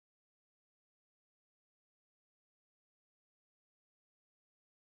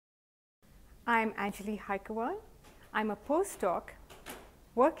I am Anjali Haikerwal. I am a postdoc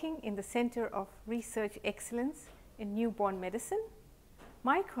working in the Center of Research Excellence in Newborn Medicine.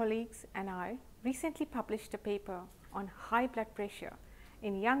 My colleagues and I recently published a paper on high blood pressure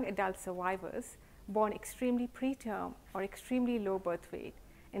in young adult survivors born extremely preterm or extremely low birth weight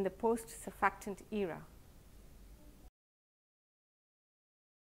in the post-surfactant era.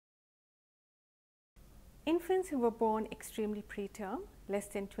 Infants who were born extremely preterm, less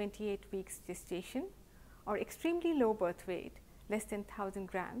than 28 weeks gestation, or extremely low birth weight, less than 1000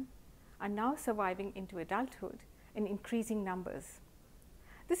 grams, are now surviving into adulthood in increasing numbers.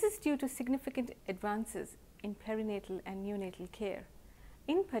 This is due to significant advances in perinatal and neonatal care,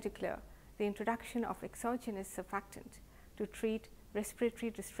 in particular the introduction of exogenous surfactant to treat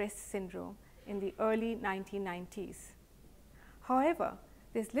respiratory distress syndrome in the early 1990s. However,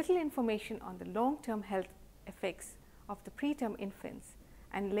 there is little information on the long-term health effects of the preterm infants,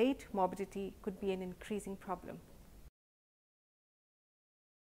 and late morbidity could be an increasing problem.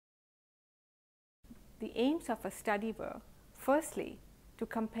 The aims of a study were, firstly, to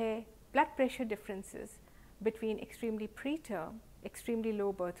compare blood pressure differences between extremely preterm, extremely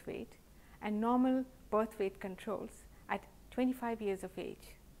low birth weight, and normal birth weight controls at 25 years of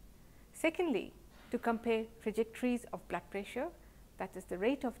age. Secondly, to compare trajectories of blood pressure, that is the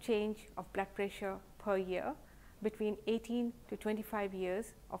rate of change of blood pressure per year between 18 to 25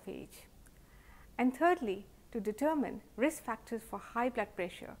 years of age. And thirdly, to determine risk factors for high blood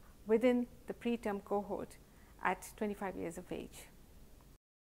pressure within the preterm cohort at 25 years of age.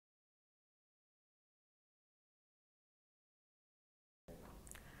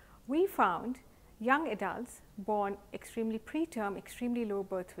 We found young adults born extremely preterm, extremely low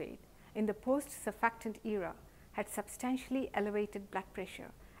birth weight in the post-surfactant era had substantially elevated blood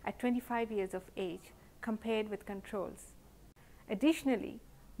pressure at 25 years of age compared with controls. Additionally,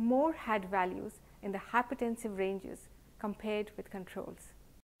 more had values in the hypertensive ranges compared with controls.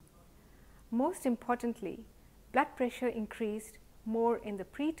 Most importantly, blood pressure increased more in the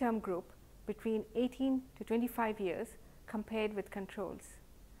preterm group between 18 to 25 years compared with controls.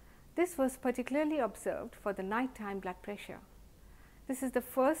 This was particularly observed for the nighttime blood pressure. This is the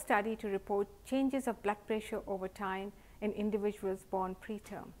first study to report changes of blood pressure over time in individuals born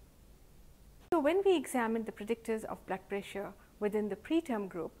preterm. So, when we examined the predictors of blood pressure within the preterm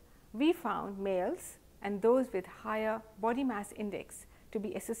group, we found males and those with higher body mass index to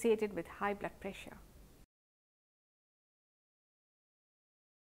be associated with high blood pressure.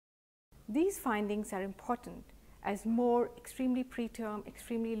 These findings are important as more extremely preterm,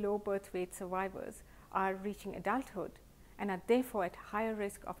 extremely low birth weight survivors are reaching adulthood and are therefore at higher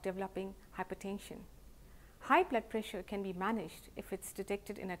risk of developing hypertension. High blood pressure can be managed if it's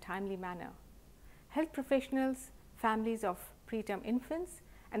detected in a timely manner. Health professionals, families of preterm infants,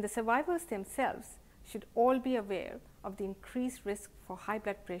 and the survivors themselves should all be aware of the increased risk for high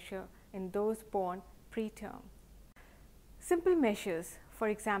blood pressure in those born preterm. Simple measures, for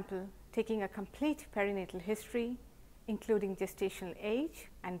example, taking a complete perinatal history, including gestational age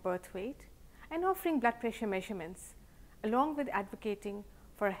and birth weight, and offering blood pressure measurements, along with advocating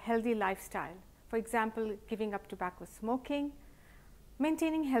for a healthy lifestyle, for example, giving up tobacco smoking,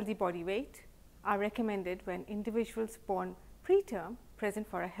 maintaining healthy body weight, are recommended when individuals born preterm present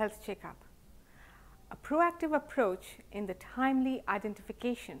for a health checkup. A proactive approach in the timely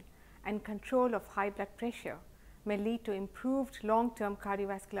identification and control of high blood pressure may lead to improved long-term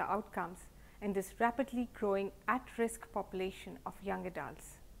cardiovascular outcomes in this rapidly growing at-risk population of young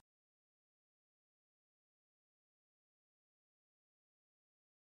adults.